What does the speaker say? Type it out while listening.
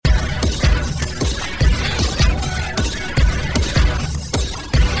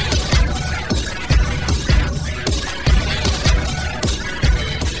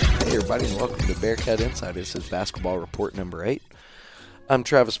Bearcat Insight. This is basketball report number 8. I'm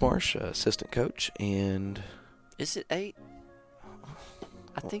Travis Marsh, assistant coach, and... Is it 8?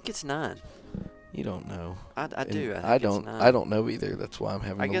 I think it's 9. You don't know. I do. I think don't. It's 9. I don't know either. That's why I'm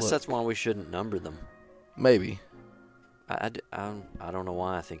having to I guess look. that's why we shouldn't number them. Maybe. I don't know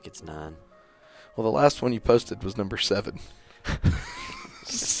why I think it's 9. Well, the last one you posted was number 7.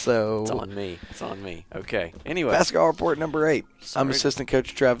 So It's on me. It's on me. Okay. Anyway. Basketball report number 8. Sorry. I'm assistant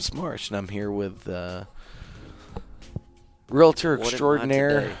coach Travis Marsh, and I'm here with realtor What am I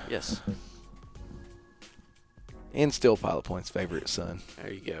extraordinaire today? Yes. and still Pilot Point's favorite son,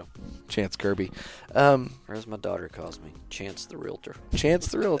 There you go. Chance Kirby. Or as my daughter calls me, Chance the Realtor. Chance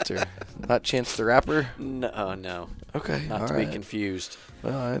the realtor, not Chance the rapper. No. Okay, Not all to right. be confused.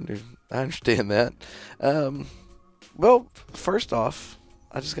 Well, I understand that. Well, first off,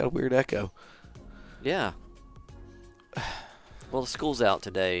 I just got a weird echo. Yeah. Well, the school's out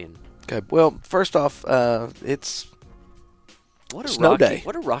today, and Okay. Well, first off, it's what a Snow rocky, day.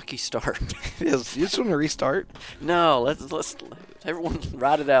 What a rocky start. it is. You just want to restart? No, let's everyone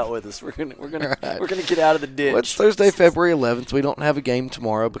ride it out with us. We're gonna Right. get out of the ditch. Well, it's Thursday, February 11th. We don't have a game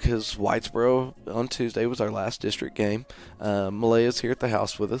tomorrow because Whitesboro on Tuesday was our last district game. Malaya's here at the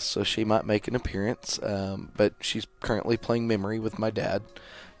house with us, so she might make an appearance. But she's currently playing memory with my dad,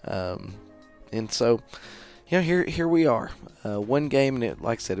 and so here we are. One game, and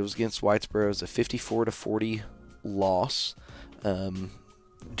like I said, it was against Whitesboro. It was a 54-40 loss.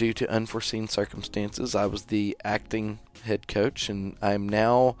 Due to unforeseen circumstances, I was the acting head coach, and I'm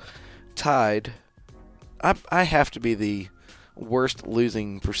now tied. I have to be the worst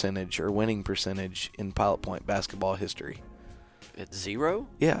losing percentage or winning percentage in Pilot Point basketball history. At 0?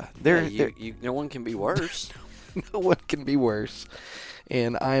 Yeah, No one can be worse. no one can be worse.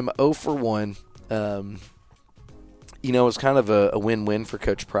 And I'm 0 for 1. It's kind of a win-win for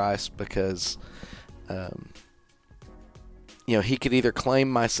Coach Price because he could either claim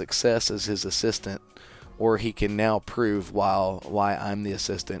my success as his assistant, or he can now prove why I'm the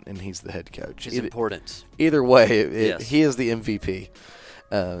assistant and he's the head coach. His importance. Either way, Yes. he is the MVP.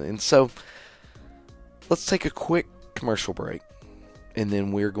 And so let's take a quick commercial break, and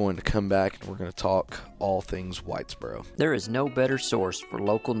then we're going to come back and we're going to talk all things Whitesboro. There is no better source for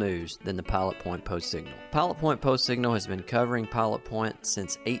local news than the Pilot Point Post-Signal. Pilot Point Post-Signal has been covering Pilot Point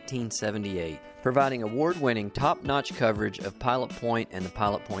since 1878, providing award-winning top-notch coverage of Pilot Point and the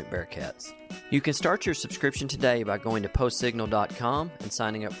Pilot Point Bearcats. You can start your subscription today by going to postsignal.com and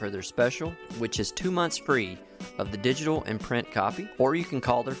signing up for their special, which is 2 months free of the digital and print copy, or you can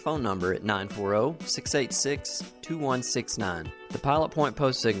call their phone number at 940-686-2169. The Pilot Point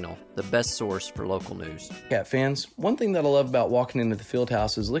Post-Signal, the best source for local news. Cat fans, one thing that I love about walking into the field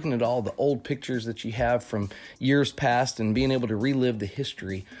house is looking at all the old pictures that you have from years past and being able to relive the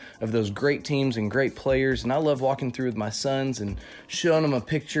history of those great teams and great players. And I love walking through with my sons and showing them a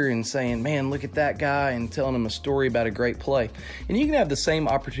picture and saying, man, look at that guy, and telling them a story about a great play. And you can have the same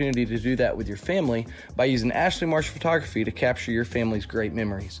opportunity to do that with your family by using Ashley Marsh Photography to capture your family's great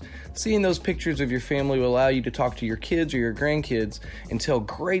memories. Seeing those pictures of your family will allow you to talk to your kids or your grandkids and tell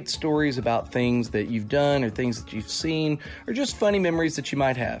great stories about things that you've done or things that you've seen or just funny memories that you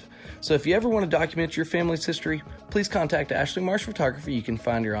might have. So if you ever want to document your family's history, please contact Ashley Marsh Photography. You can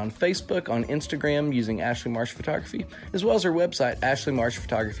find her on Facebook, on Instagram using Ashley Marsh Photography, as well as her website,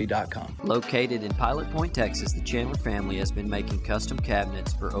 ashleymarshphotography.com. Located in Pilot Point, Texas, the Chandler family has been making custom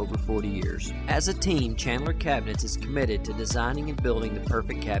cabinets for over 40 years. As a team, Chandler Cabinets is committed to designing and building the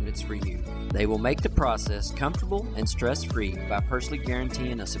perfect cabinets for you. They will make the process comfortable and stress-free by personally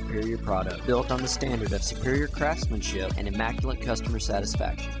guaranteeing a superior product built on the standard of superior craftsmanship and immaculate customer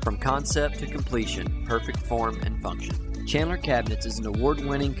satisfaction. From concept to completion, perfect form and function. Chandler Cabinets is an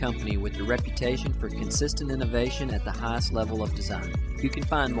award-winning company with a reputation for consistent innovation at the highest level of design. You can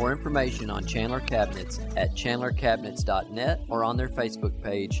find more information on Chandler Cabinets at chandlercabinets.net or on their Facebook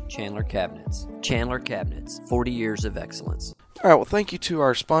page, Chandler Cabinets. Chandler Cabinets, 40 years of excellence. All right, well, thank you to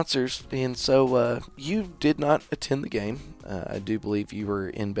our sponsors. And so you did not attend the game. I do believe you were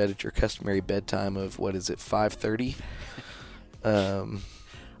in bed at your customary bedtime of, 5:30?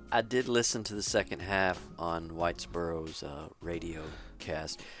 I did listen to the second half on Whitesboro's radio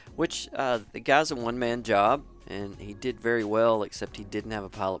cast, which the guy's a one-man job, and he did very well, except he didn't have a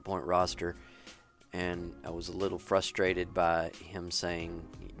Pilot Point roster, and I was a little frustrated by him saying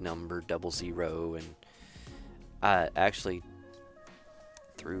number 00, and I actually,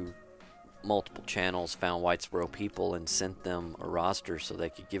 through multiple channels, found Whitesboro people and sent them a roster so they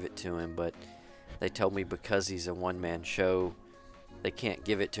could give it to him, but they told me because he's a one-man show, they can't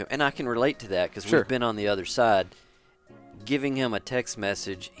give it to him. And I can relate to that because Sure. we've been on the other side. giving him a text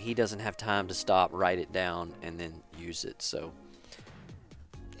message, he doesn't have time to stop, write it down, and then use it. So,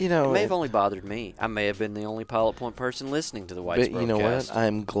 You know, it may have only bothered me. I may have been the only Pilot Point person listening to the Whites but you know broadcast. what?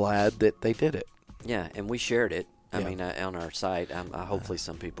 I'm glad that they did it. Yeah, and we shared it. I Yeah. mean, on our site. Hopefully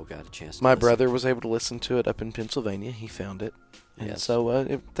some people got a chance to My listen. brother was able to listen to it up in Pennsylvania. He found it. And Yes.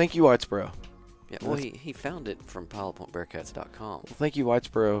 so thank you, Whitesboro. Yeah, well, he found it from PilotPointBearcats.com. Well, thank you,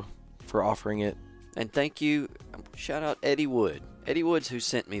 Whitesboro, for offering it. And thank you, shout out Eddie Wood. Eddie Wood's who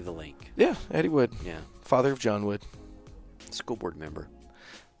sent me the link. Yeah, Eddie Wood, Yeah, father of John Wood. school board member.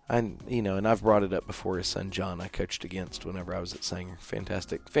 And I've brought it up before. His son John, I coached against whenever I was at Sanger.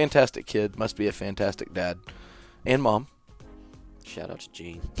 Fantastic kid. Must be a fantastic dad and mom. Shout out to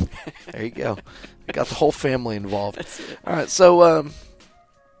Gene. There you go. Got the whole family involved. All right, so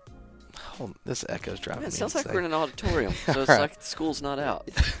this echo's driving me It sounds insane. like we're in an auditorium, so it's All right. like the school's not out.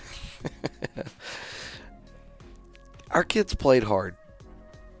 Our kids played hard.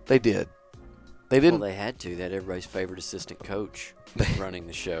 They did. They Well, didn't. they had to. They had everybody's favorite assistant coach running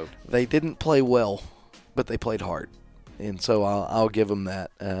the show. They didn't play well, but they played hard, and so I'll give them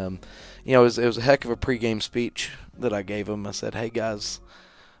that. It was a heck of a pregame speech that I gave them. I said, "Hey guys,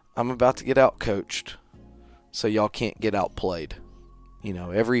 I'm about to get out coached, so y'all can't get outplayed.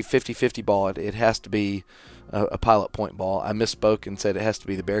 Every 50-50 ball, it has to be a Pilot Point ball." I misspoke and said it has to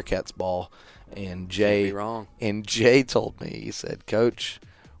be the Bearcats ball, and Jay Can't be wrong. And Jay told me, he said, "Coach,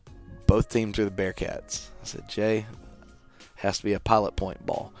 both teams are the Bearcats." I said, "Jay, has to be a Pilot Point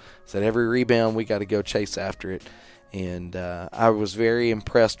ball." I said, "Every rebound, we got to go chase after it." And I was very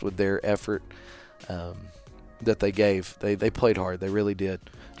impressed with their effort that they gave. They played hard. They really did.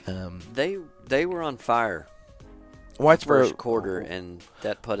 They were on fire Whitesboro first quarter, and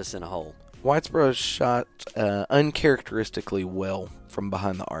that put us in a hole. Whitesboro shot uncharacteristically well from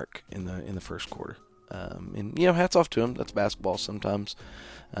behind the arc in the first quarter. And hats off to them. That's basketball. Sometimes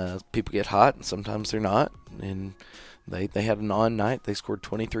people get hot, and sometimes they're not. And they had an on night. They scored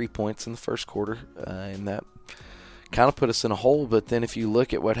 23 points in the first quarter, and that kind of put us in a hole. But then if you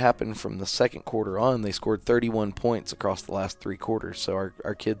look at what happened from the second quarter on, they scored 31 points across the last three quarters. So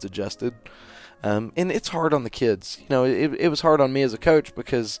our kids adjusted. And it's hard on the kids. It was hard on me as a coach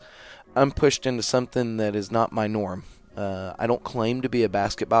because I'm pushed into something that is not my norm. I don't claim to be a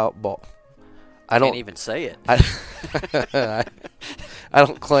basketball ball. I Can't even say it. I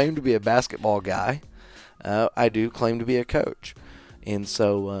don't claim to be a basketball guy. I do claim to be a coach. And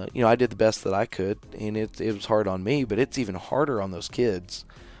so, I did the best that I could, and it was hard on me, but it's even harder on those kids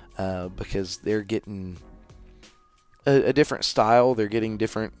because they're getting a different style. They're getting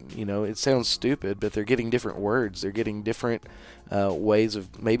different, it sounds stupid, but they're getting different words. They're getting different ways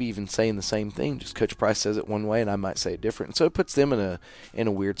of maybe even saying the same thing. Just Coach Price says it one way, and I might say it different. So it puts them in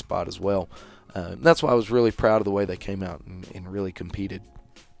a weird spot as well. That's why I was really proud of the way they came out and really competed.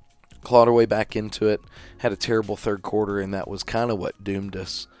 Clawed our way back into it, had a terrible third quarter, and that was kind of what doomed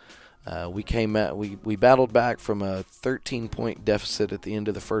us. We battled back from a 13-point deficit at the end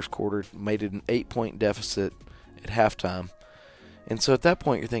of the first quarter, made it an 8-point deficit at halftime. And so at that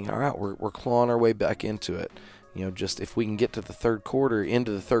point, you're thinking, all right, we're clawing our way back into it. Just if we can get to the third quarter,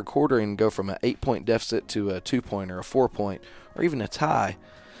 into the third quarter, and go from an 8-point deficit to a 2-point or a 4-point, or even a tie,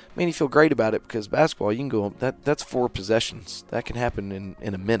 you feel great about it because basketball, you can go, that's 4 possessions. That can happen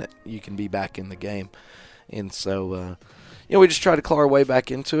in a minute. You can be back in the game. And so, we just tried to claw our way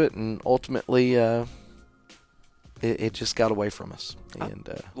back into it, and ultimately it just got away from us. And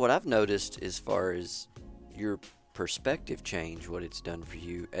What I've noticed as far as your perspective change, what it's done for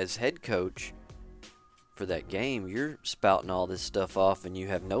you as head coach for that game, you're spouting all this stuff off, and you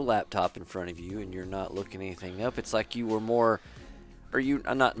have no laptop in front of you, and you're not looking anything up. It's like you were more...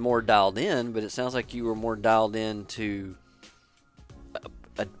 I'm not more dialed in, but it sounds like you were more dialed in to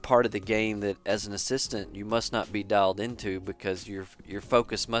a part of the game that, as an assistant, you must not be dialed into because your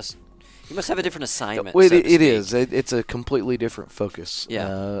focus you must have a different assignment. Well, so to it speak. is. It's a completely different focus. Yeah.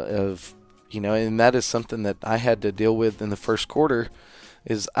 And that is something that I had to deal with in the first quarter.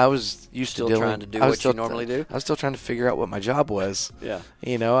 Is I was used Still to dealing. trying to do I was what still you normally do? I was still trying to figure out what my job was. Yeah.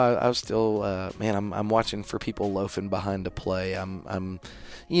 I was still, I'm watching for people loafing behind a play. I'm, and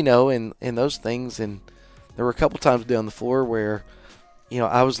those things. And there were a couple times down the floor where,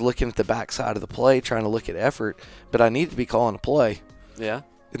 I was looking at the backside of the play, trying to look at effort, but I needed to be calling a play. Yeah.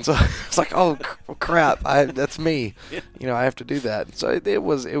 And so it's like, oh crap, that's me. Yeah. I have to do that. So it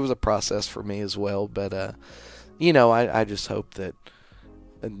was a process for me as well. But I just hope that.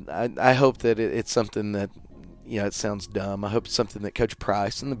 I hope that it's something that, it sounds dumb. I hope it's something that Coach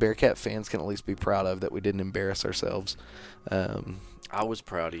Price and the Bearcat fans can at least be proud of, that we didn't embarrass ourselves. I was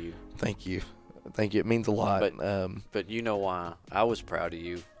proud of you. Thank you. Thank you. It means a lot. But you know why I was proud of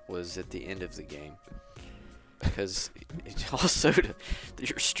you was at the end of the game. Because also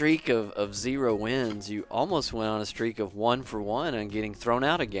your streak of 0 wins, you almost went on a streak of 1 for 1 and getting thrown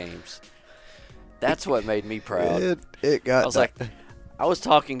out of games. That's what made me proud. I was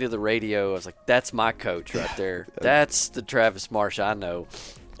talking to the radio. I was like, that's my coach right there. That's the Travis Marsh I know.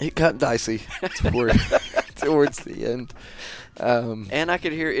 It got dicey towards the end. And I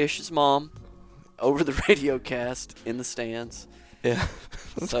could hear Ish's mom over the radio cast in the stands. Yeah.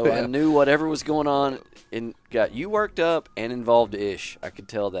 So I knew whatever was going on and got you worked up and involved Ish. I could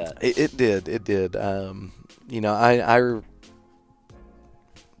tell that. It did.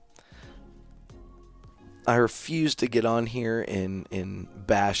 I refuse to get on here and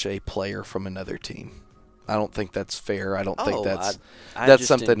bash a player from another team. I don't think that's fair. I don't think that's just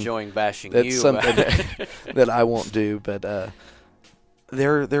something enjoying bashing that's you. Something that I won't do. But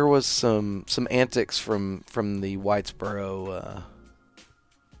there was some antics from the Whitesboro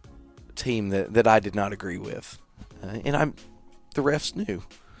team that I did not agree with, and the refs knew.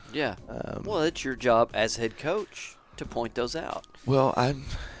 Yeah. Well, it's your job as head coach to point those out. Well,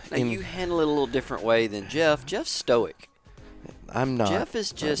 you handle it a little different way than Jeff. Jeff's stoic. I'm not. Jeff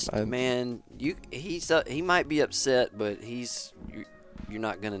is just man. He might be upset, but you're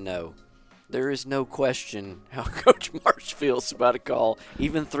not gonna know. There is no question how Coach Marsh feels about a call,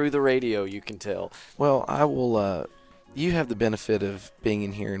 even through the radio. You can tell. Well, I will. You have the benefit of being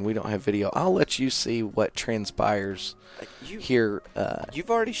in here, and we don't have video. I'll let you see what transpires here. You've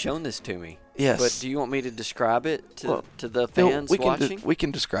already shown this to me. Yes. But do you want me to describe it to the fans watching? We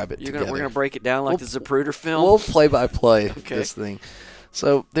can describe it together. We're going to break it down like the Zapruder film? We'll play-by-play this thing.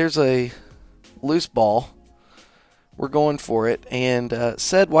 So there's a loose ball. We're going for it. And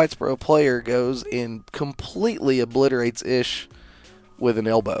said Whitesboro player goes and completely obliterates Ish with an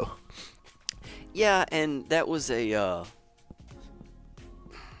elbow. Yeah, and that was a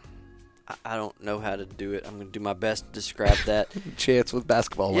I don't know how to do it. I'm going to do my best to describe that. Chance with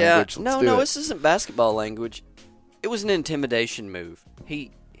basketball language. This isn't basketball language. It was an intimidation move.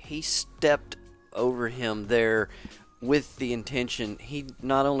 He stepped over him there with the intention. He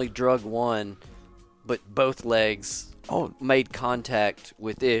not only drug one, but both legs made contact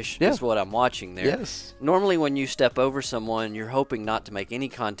with Ish. Yeah. Is what I'm watching there. Yes. Normally when you step over someone, you're hoping not to make any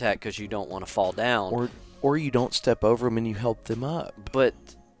contact because you don't want to fall down. Or you don't step over them and you help them up. But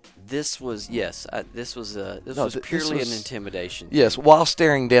this was purely an intimidation. Yes, while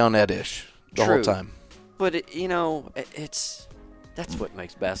staring down at Ish the whole time. But that's what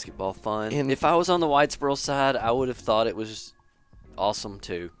makes basketball fun. And if I was on the Whitesboro side, I would have thought it was awesome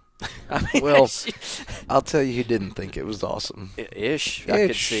too. Well, I'll tell you who didn't think it was awesome. Ish, I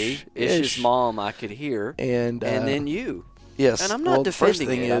could see. Ish's mom, I could hear. And then you. Yes. And I'm not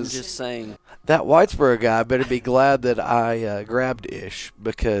defending it. I'm just saying. That Whitesboro guy better be glad that I grabbed Ish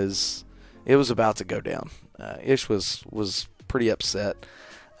because it was about to go down. Ish was pretty upset.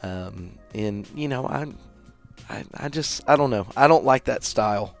 And, I don't know. I don't like that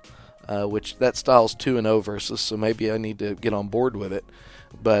style, which that style's 2-0 versus, so maybe I need to get on board with it.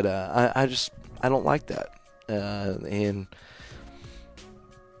 But I don't like that. And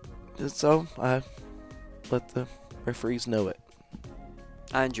so I let the referees know it.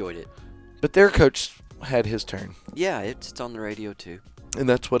 I enjoyed it. But their coach had his turn. Yeah, it's on the radio too. And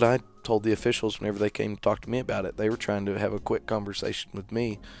that's what I told the officials whenever they came to talk to me about it. They were trying to have a quick conversation with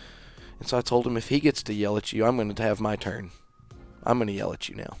me. And so I told him, if he gets to yell at you, I'm going to have my turn. I'm going to yell at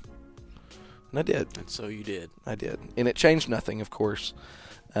you now. And I did. And so you did. I did. And it changed nothing, of course.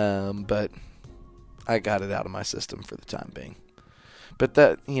 But I got it out of my system for the time being. But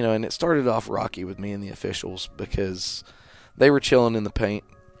that, and it started off rocky with me and the officials because they were chilling in the paint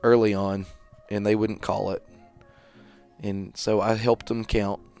early on and they wouldn't call it. And so I helped them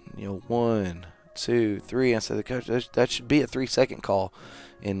count, 1, 2, 3. I said, Coach, that should be a 3-second call.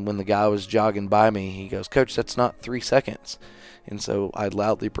 And when the guy was jogging by me, he goes, Coach, that's not 3 seconds. And so I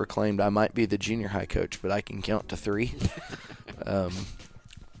loudly proclaimed, I might be the junior high coach, but I can count to 3.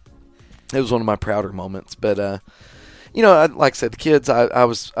 It was one of my prouder moments. But, like I said, the kids, I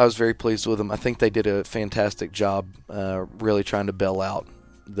was very pleased with them. I think they did a fantastic job really trying to bail out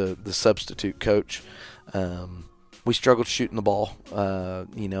the substitute coach. We struggled shooting the ball,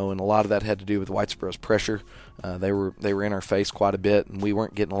 and a lot of that had to do with Whitesboro's pressure. They were in our face quite a bit, and we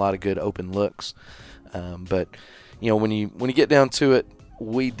weren't getting a lot of good open looks. But when you get down to it,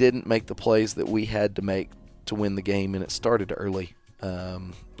 we didn't make the plays that we had to make to win the game, and it started early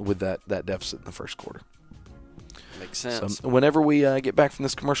with that deficit in the first quarter. Makes sense. So whenever we get back from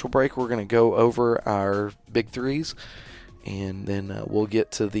this commercial break, we're going to go over our big threes And then we'll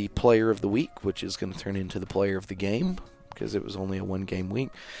get to the player of the week, which is going to turn into the player of the game because it was only a one-game week.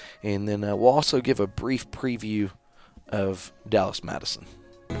 And then we'll also give a brief preview of Dallas Madison.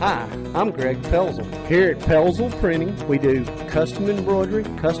 Hi, I'm Greg Pelzel. Here at Pelzel Printing, we do custom embroidery,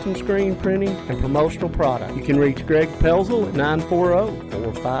 custom screen printing, and promotional product. You can reach Greg Pelzel at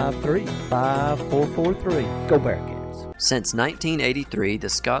 940-453-5443. Go Bearcats. Since 1983, the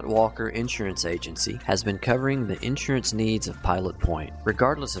Scott Walker Insurance Agency has been covering the insurance needs of Pilot Point.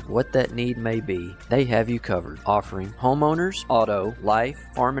 Regardless of what that need may be, they have you covered, offering homeowners, auto, life,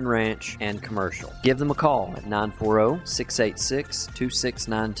 farm and ranch, and commercial. Give them a call at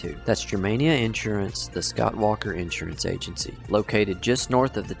 940-686-2692. That's Germania Insurance, the Scott Walker Insurance Agency, located just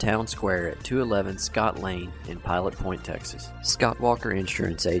north of the town square at 211 Scott Lane in Pilot Point, Texas. Scott Walker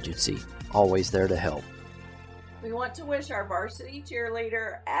Insurance Agency, always there to help. We want to wish our varsity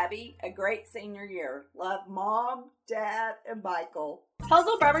cheerleader, Abby, a great senior year. Love Mom, Dad, and Michael.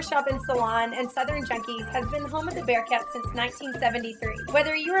 Pelzel Barbershop and Salon and Southern Junkies has been home of the Bearcats since 1973.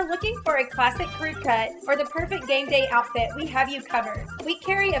 Whether you are looking for a classic crew cut or the perfect game day outfit, we have you covered. We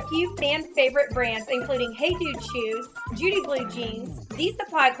carry a few fan favorite brands including Hey Dude Shoes, Judy Blue Jeans, D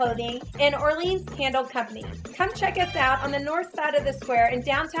Supply Clothing, and Orleans Candle Company. Come check us out on the north side of the square in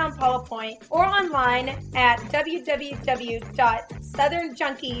downtown Paula Point or online at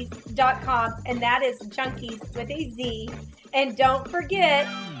www.southernjunkies.com, and that is junkies with a Z. And don't forget,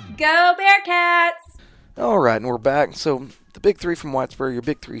 go Bearcats! All right, and we're back. So the big three from Whitesboro, your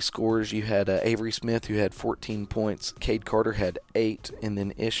big three scores, you had Avery Smith, who had 14 points. Cade Carter had 8, and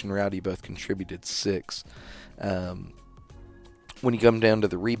then Ish and Rowdy both contributed 6. When you come down to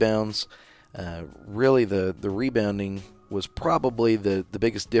the rebounds, really the rebounding was probably the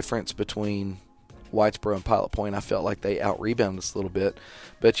biggest difference between Whitesboro and Pilot Point. I felt like they out-rebounded us a little bit.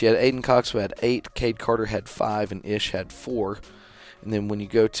 But you had Aiden Cox, who had 8, Cade Carter had 5, and Ish had 4. And then when you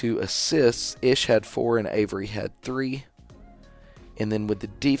go to assists, Ish had 4 and Avery had 3. And then with the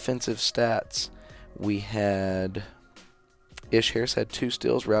defensive stats, we had Ish Harris had 2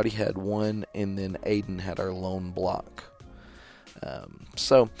 steals, Rowdy had 1, and then Aiden had our lone block.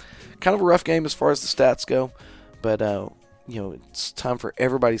 So kind of a rough game as far as the stats go. But, it's time for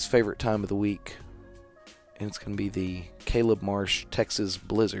everybody's favorite time of the week. And it's going to be the Caleb Marsh Texas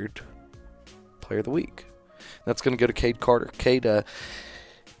Blizzard Player of the Week. That's going to go to Cade Carter. Cade,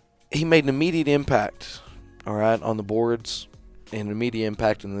 he made an immediate impact, all right, on the boards, and an immediate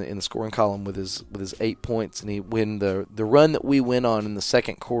impact in the scoring column with his 8 points. And when the run that we went on in the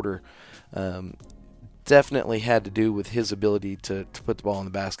second quarter definitely had to do with his ability to put the ball in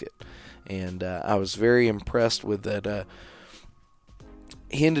the basket. And I was very impressed with that.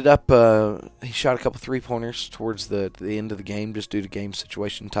 He ended up, he shot a couple three-pointers towards the end of the game just due to game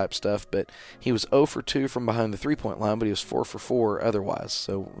situation type stuff, but he was 0 for 2 from behind the three-point line, but he was 4 for 4 otherwise.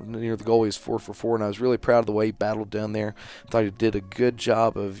 So near the goal, he was 4 for 4, and I was really proud of the way he battled down there. I thought he did a good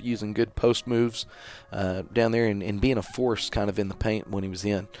job of using good post moves down there and being a force kind of in the paint when he was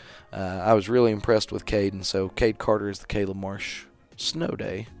in. I was really impressed with Cade, and so Cade Carter is the Caleb Marsh Snow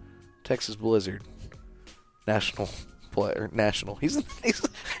Day Texas Blizzard National player. He's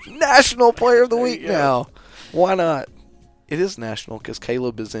National Player of the Week now. Why not? It is national because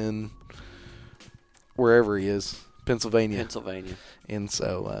Caleb is in wherever he is, Pennsylvania. And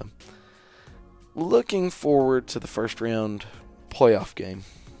so looking forward to the first round playoff game.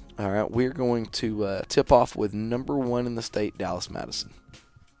 All right, we're going to tip off with number 1 in the state, Dallas Madison.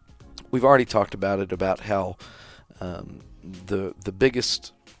 We've already talked about it, about how the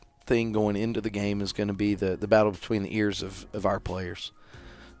biggest thing going into the game is going to be the battle between the ears of our players.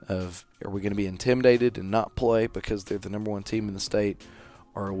 Of, are we going to be intimidated and not play because they're the number 1 team in the state,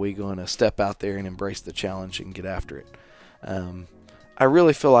 or are we going to step out there and embrace the challenge and get after it? I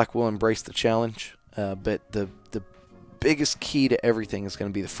really feel like we'll embrace the challenge, but the biggest key to everything is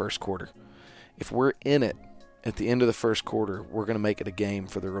going to be the first quarter. If we're in it at the end of the first quarter, we're going to make it a game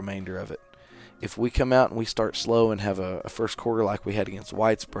for the remainder of it. If we come out and we start slow and have a first quarter like we had against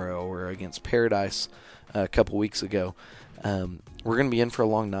Whitesboro or against Paradise a couple weeks ago, we're going to be in for a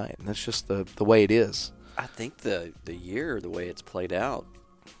long night, and that's just the way it is. I think the year, the way it's played out,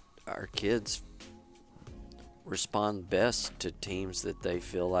 our kids respond best to teams that they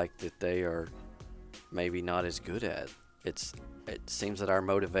feel like that they are maybe not as good at. It seems that our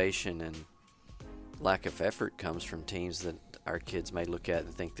motivation and lack of effort comes from teams that our kids may look at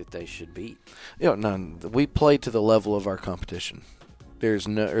and think that they should beat. We play to the level of our competition.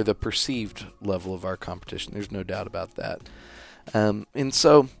 Or the perceived level of our competition. There's no doubt about that. And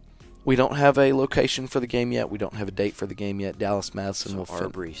so, We don't have a location for the game yet. We don't have a date for the game yet. Dallas Madison will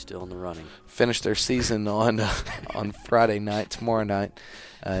Arbery still in the running. Finish their season on Friday night, tomorrow night,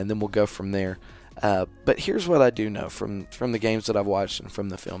 and then we'll go from there. But here's what I do know from the games that I've watched and from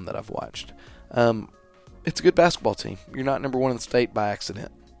the film that I've watched. It's a good basketball team. You're not number one in the state by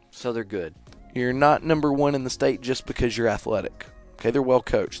accident. So they're good. You're not number one in the state just because you're athletic. Okay, they're well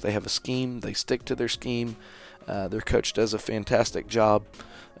coached. They have a scheme. They stick to their scheme. Their coach does a fantastic job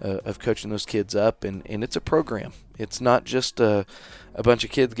of coaching those kids up, and it's a program. It's not just a bunch of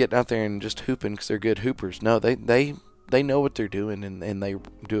kids getting out there and just hooping because they're good hoopers. No, they know what they're doing, and they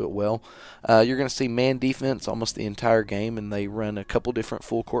do it well. You're going to see man defense almost the entire game, and they run a couple different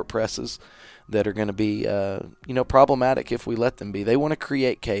full court presses that are going to be problematic if we let them be. They want to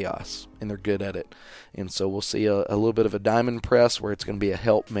create chaos, and they're good at it. And so we'll see a little bit of a diamond press where it's going to be a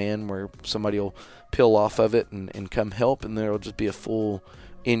help man where somebody will peel off of it and come help, and there will just be a full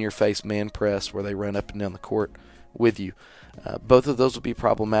in-your-face man press where they run up and down the court with you. Both of those will be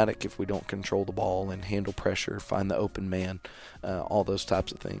problematic if we don't control the ball and handle pressure, find the open man, all those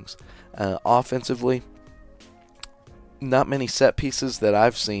types of things. Offensively, not many set pieces that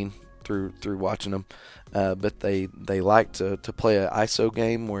I've seen through watching them, but they like to play an ISO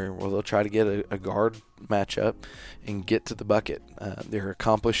game where they'll try to get a guard matchup and get to the bucket. They're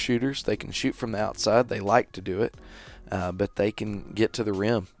accomplished shooters. They can shoot from the outside. They like to do it, but they can get to the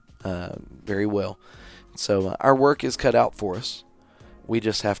rim very well. So our work is cut out for us. We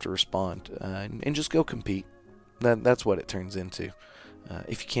just have to respond and just go compete. That's what it turns into.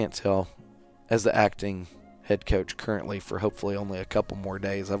 If you can't tell, as the acting head coach currently for hopefully only a couple more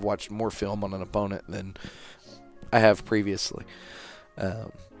days, I've watched more film on an opponent than I have previously.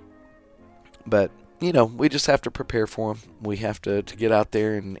 But, we just have to prepare for them. We have to get out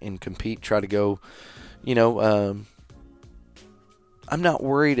there and compete, try to go, I'm not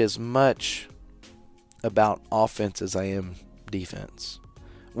worried as much about offense as I am defense.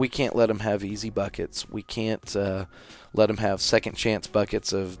 We can't let them have easy buckets. We can't let them have second chance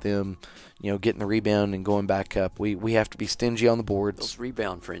buckets of them, getting the rebound and going back up. We have to be stingy on the boards. Those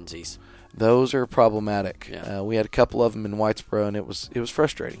rebound frenzies. Those are problematic. Yeah. We had a couple of them in Whitesboro, and it was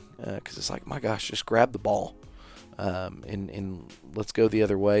frustrating because it's like, my gosh, just grab the ball and let's go the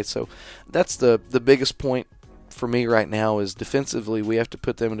other way. So that's the biggest point for me right now is defensively we have to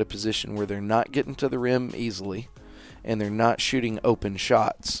put them in a position where they're not getting to the rim easily and they're not shooting open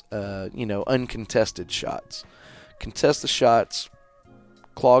shots, uncontested shots. Contest the shots,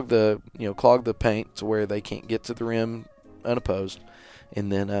 clog the paint to where they can't get to the rim unopposed,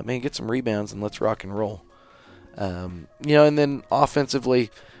 and then get some rebounds and let's rock and roll. And then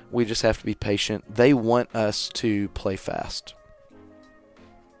offensively we just have to be patient. They want us to play fast.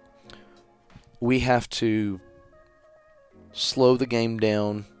 We have to slow the game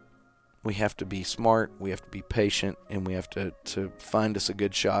down. We have to be smart. We have to be patient, and we have to find us a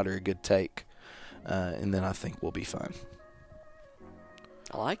good shot or a good take, and then I think we'll be fine.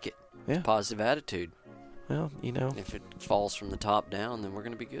 I like it. Yeah. Positive attitude. Well, if it falls from the top down, then we're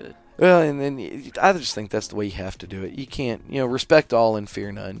going to be good. Well, and then I just think that's the way you have to do it. You can't, respect all and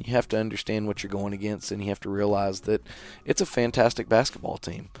fear none. You have to understand what you're going against, and you have to realize that it's a fantastic basketball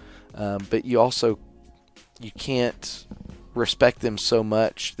team, but you can't respect them so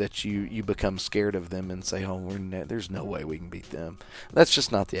much that you become scared of them and say, there's no way we can beat them. That's just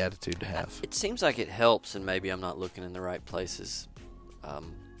not the attitude to have. It seems like it helps, and maybe I'm not looking in the right places.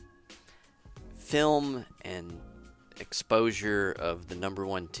 Film and exposure of the number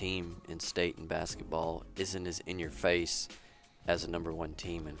one team in state in basketball isn't as in your face as a number one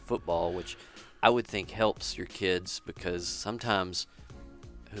team in football, which I would think helps your kids because sometimes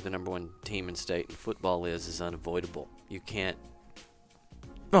who the number one team in state in football is unavoidable. You can't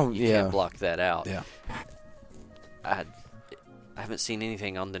block that out. Yeah. I haven't seen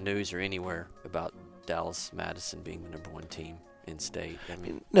anything on the news or anywhere about Dallas Madison being the number one team in state.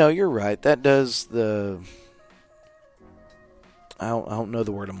 No, you're right. That does I don't know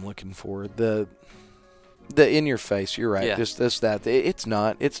the word I'm looking for. The in your face. You're right. Yeah. Just that. It's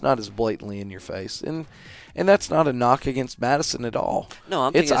not as blatantly in your face, and that's not a knock against Madison at all. No,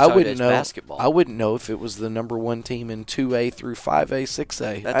 I'm thinking it's basketball. I wouldn't know if it was the number one team in 2A through 5A,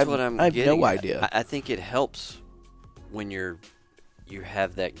 6A. That's what I'm I have getting no at. idea. I think it helps when you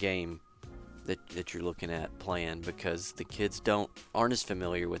have that game that you're looking at playing because the kids aren't as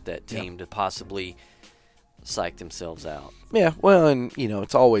familiar with that team to possibly psych themselves out. Yeah, well, and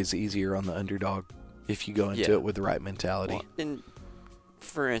it's always easier on the underdog if you go into it with the right mentality. Well, and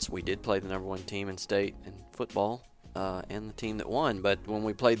for instance, we did play the number one team in state in football and the team that won, but when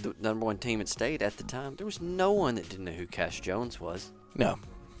we played the number one team in state at the time, there was no one that didn't know who Cash Jones was. No,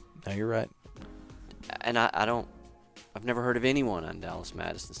 No, you're right. And I've never heard of anyone on Dallas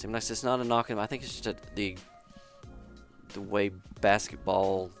Madison's team. Like I said, it's not a knock on them. I think it's just the way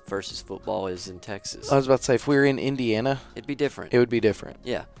basketball versus football is in Texas. I was about to say, if we were in Indiana, It'd be different. it would be different.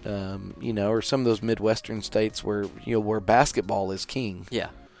 Yeah. Or some of those Midwestern states where where basketball is king. Yeah.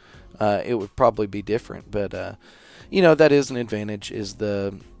 It would probably be different. But that is an advantage. Is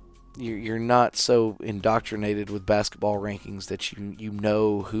you're not so indoctrinated with basketball rankings that you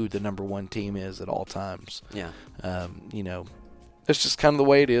know who the number one team is at all times. Yeah. It's just kind of the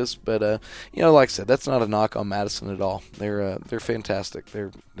way it is. But like I said, that's not a knock on Madison at all. They're fantastic.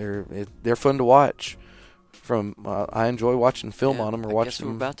 They're fun to watch. I enjoy watching film on them or I watching guess we're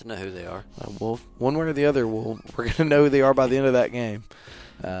them. about to know who they are. Well, one way or the other, we're going to know who they are by the end of that game.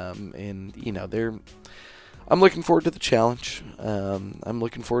 I'm looking forward to the challenge. I'm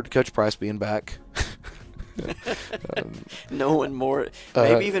looking forward to Coach Price being back. No one more,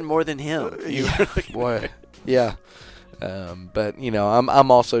 maybe even more than him. Boy, yeah. But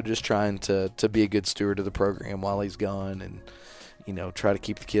I'm also just trying to be a good steward of the program while he's gone, and try to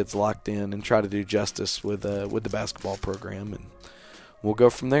keep the kids locked in and try to do justice with the basketball program, and we'll go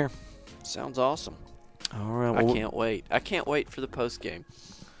from there. Sounds awesome. All right. I can't wait. I can't wait for the post game.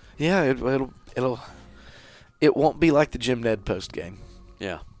 Yeah, it won't be like the Jim Ned post game.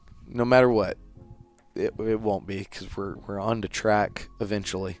 Yeah. No matter what, it won't be, because we're on to track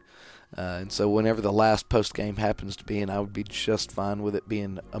eventually. And so whenever the last post game happens to be, and I would be just fine with it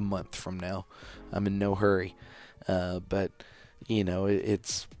being a month from now. I'm in no hurry. But it'll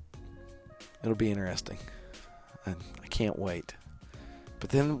be interesting. I can't wait. But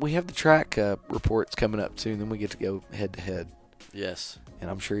then we have the track reports coming up too, and then we get to go head to head. Yes. And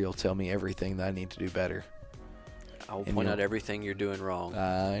I'm sure you'll tell me everything that I need to do better. I'll point out everything you're doing wrong.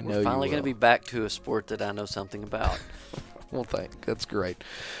 I know We're finally you going to be back to a sport that I know something about. Well, that's great.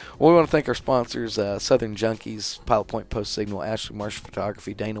 Well, we want to thank our sponsors, Southern Junkies, Pilot Point Post Signal, Ashley Marshall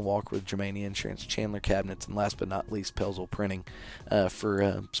Photography, Dana Walker with Germania Insurance, Chandler Cabinets, and last but not least, Pelzel Printing, for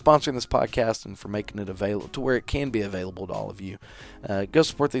sponsoring this podcast and for making it available to where it can be available to all of you. Go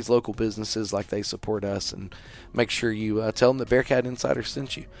support these local businesses like they support us, and make sure you tell them that Bearcat Insider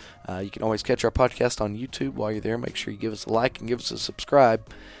sent you. You can always catch our podcast on YouTube while you're there. Make sure you give us a like and give us a subscribe.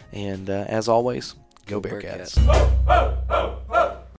 And as always, go Bearcats. Ho, ho, ho.